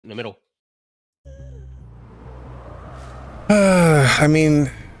in the middle. I mean,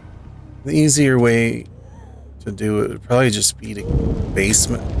 the easier way to do it would probably just be to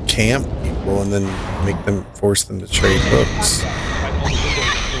basement camp people and then make them force them to trade books.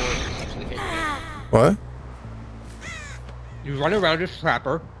 What? You run around as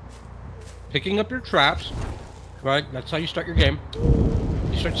trapper, picking up your traps, right? That's how you start your game.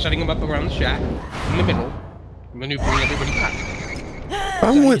 You start setting them up around the shack, in the middle, and then you bring everybody back.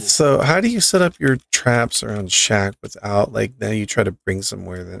 I'm with, so how do you set up your traps around shack without, like, then you try to bring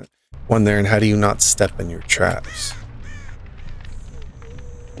somewhere that one there, and how do you not step in your traps?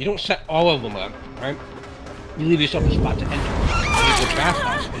 You don't set all of them up, right? You leave yourself a spot to enter. You go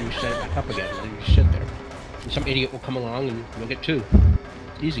fast, and you set it back up again, and then you sit there. And some idiot will come along, and you'll get two.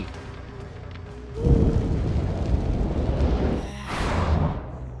 Easy.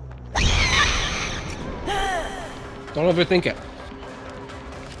 Don't overthink it.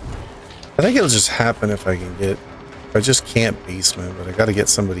 I think it'll just happen if I can get... I just can't basement, but I gotta get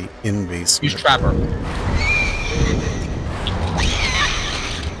somebody in basement. Use trapper.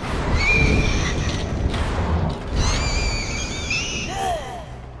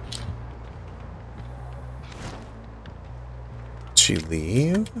 Did she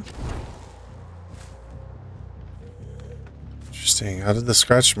leave? Interesting. How did the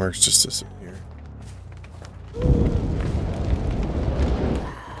scratch marks just disappear?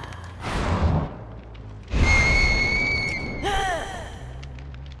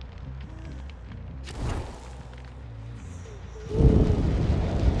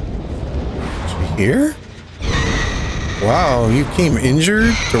 Here? Wow, you came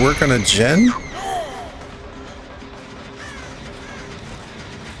injured to work on a gen?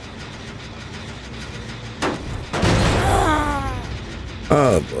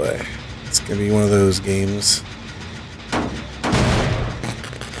 Oh boy, it's gonna be one of those games.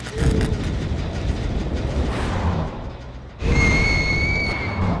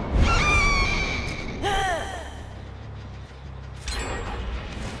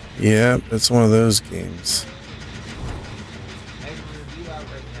 Yeah, it's one of those games. I have a review out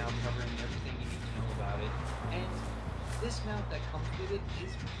right now covering everything you need to know about it, and this mount that comes with it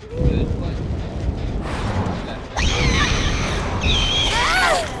is pretty good, but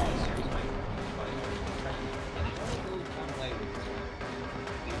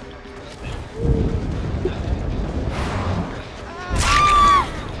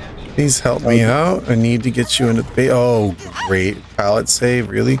Please help me out. I need to get you into the oh, great. Pallet save,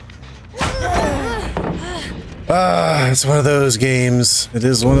 really? Ah, it's one of those games. It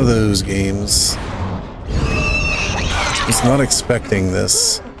is one of those games. I was not expecting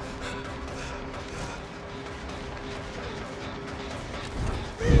this.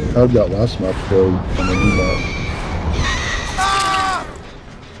 How'd that last map go on the new map?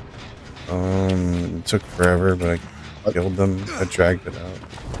 It took forever, but I killed them. I dragged it out.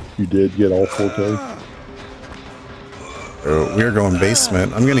 You did get all 4K? Oh, we're going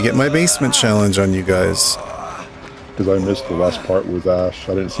basement. I'm gonna get my basement challenge on you guys. Because I missed the last part with Ash.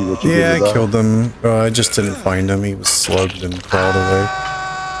 I didn't see what you did with Yeah, I that. killed him. I just didn't find him. He was slugged and crawled away.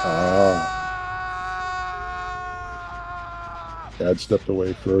 Dad stepped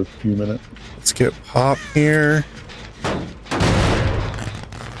away for a few minutes. Let's get Pop here.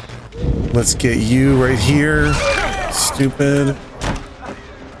 Let's get you right here. Stupid.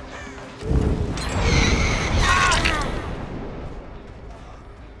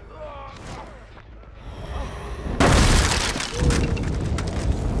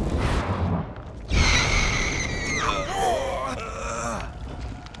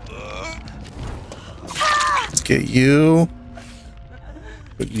 Let's get you.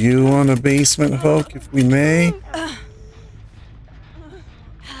 Put you on a basement hook if we may.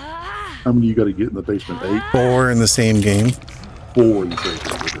 How many you got to get in the basement? 8? 4 in the same game. 4 in the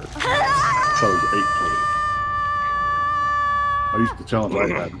basement. Okay. So it was 8 total. I used to challenge I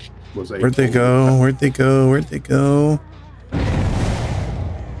had was 8. Where'd they go? Where'd they go? Where'd they go?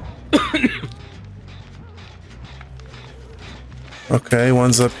 Okay,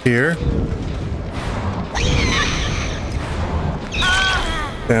 one's up here.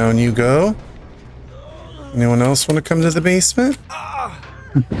 Down you go. Anyone else want to come to the basement?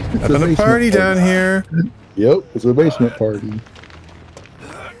 Having a party down here. Yep, it's a basement party.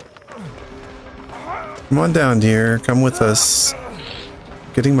 Come on down, dear. Come with us.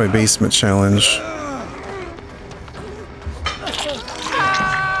 Getting my basement challenge. Give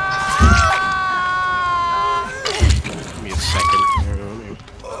me a second.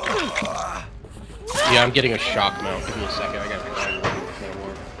 Yeah, I'm getting a shock mount. Give me a second. I gotta find one.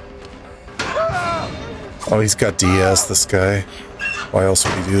 Oh, he's got DS, this guy. Why else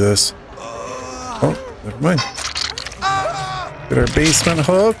would he do this? Oh, never mind. Get our basement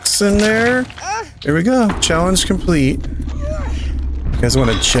hooks in there. There we go. Challenge complete. You guys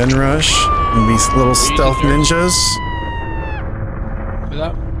want to gen rush and be little stealth ninjas? For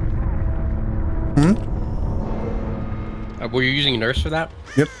that? Were you using nurse for that?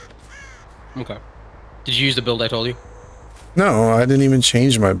 Yep. Okay. Did you use the build I told you? No, I didn't even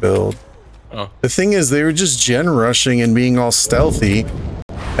change my build. Oh. The thing is, they were just gen rushing and being all stealthy,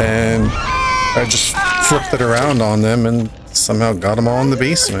 and I just flipped it around on them and somehow got them all in the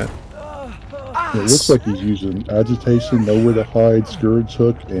basement. It looks like he's using agitation, nowhere to hide, scourge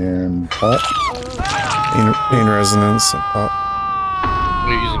hook, and pop. Pain resonance and pop.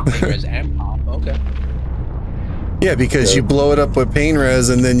 You're using pain res and pop. Okay. Yeah, because you blow it up with pain res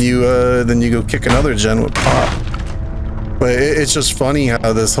and then you go kick another gen with pop. But it's just funny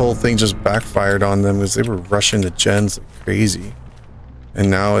how this whole thing just backfired on them because they were rushing the gens like crazy.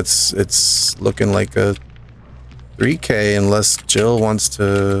 And now it's looking like a 3K unless Jill wants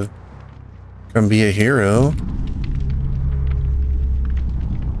to come be a hero.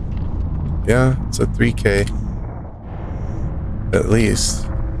 Yeah, it's a 3K. At least.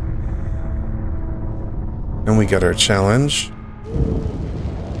 And we got our challenge.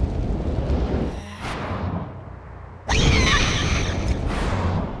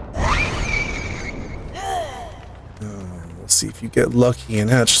 We'll see if you get lucky and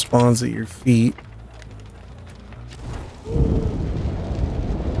hatch spawns at your feet.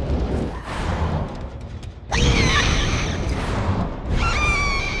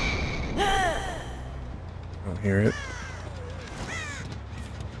 Don't hear it.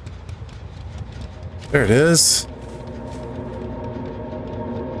 There it is.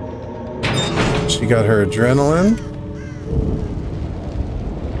 She got her adrenaline.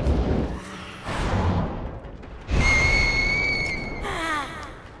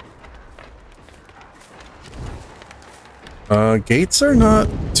 Gates are not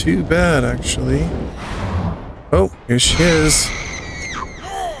too bad, actually. Oh, here she is.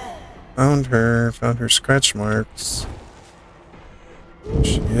 Found her scratch marks. There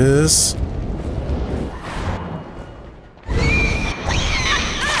she is.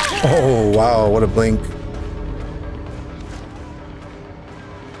 Oh, wow, what a blink.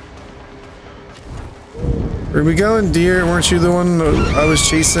 Where are we going, dear? Weren't you the one I was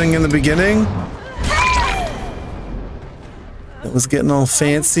chasing in the beginning? That was getting all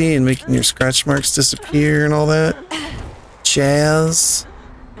fancy and making your scratch marks disappear and all that jazz.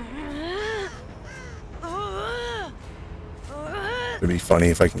 It'd be funny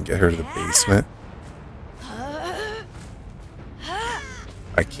if I can get her to the basement.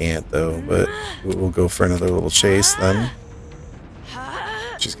 I can't though, but we'll go for another little chase then.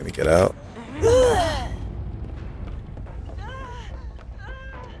 She's gonna get out.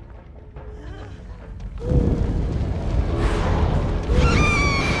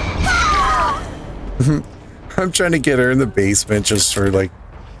 I'm trying to get her in the basement just for like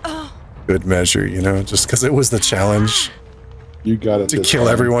good measure, you know, just because it was the challenge. You got it. To kill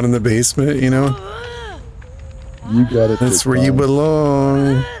everyone in the basement, you know. You got it. That's where you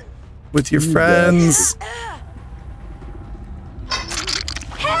belong. With your friends.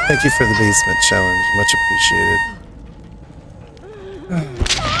 Thank you for the basement challenge. Much appreciated.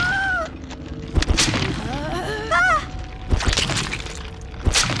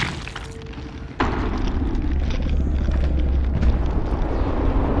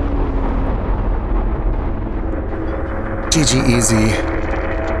 GG easy.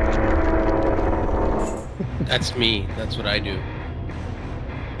 That's me. That's what I do.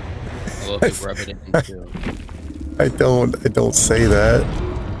 I love to rub it in too. I don't say that.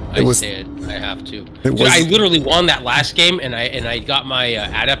 I say it. I have to. Dude, I literally won that last game, and I got my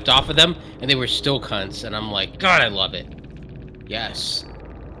adept off of them, and they were still cunts, and I'm like, God, I love it. Yes.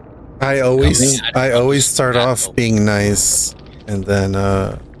 I always start off being nice, and then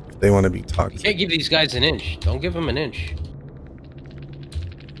they want to be toxic. You can't give these guys an inch. Don't give them an inch.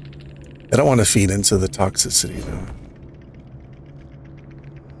 I don't want to feed into the toxicity, though.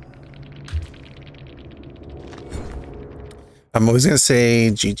 I'm always going to say,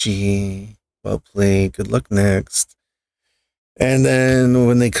 GG, well played, good luck next. And then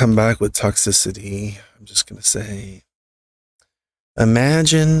when they come back with toxicity, I'm just going to say,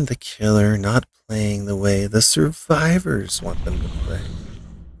 imagine the killer not playing the way the survivors want them to play.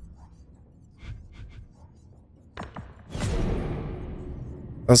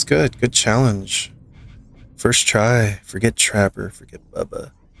 That was good. Good challenge. First try. Forget Trapper. Forget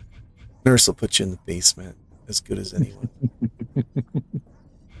Bubba. Nurse will put you in the basement. As good as anyone.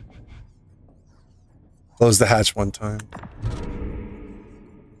 Close the hatch one time.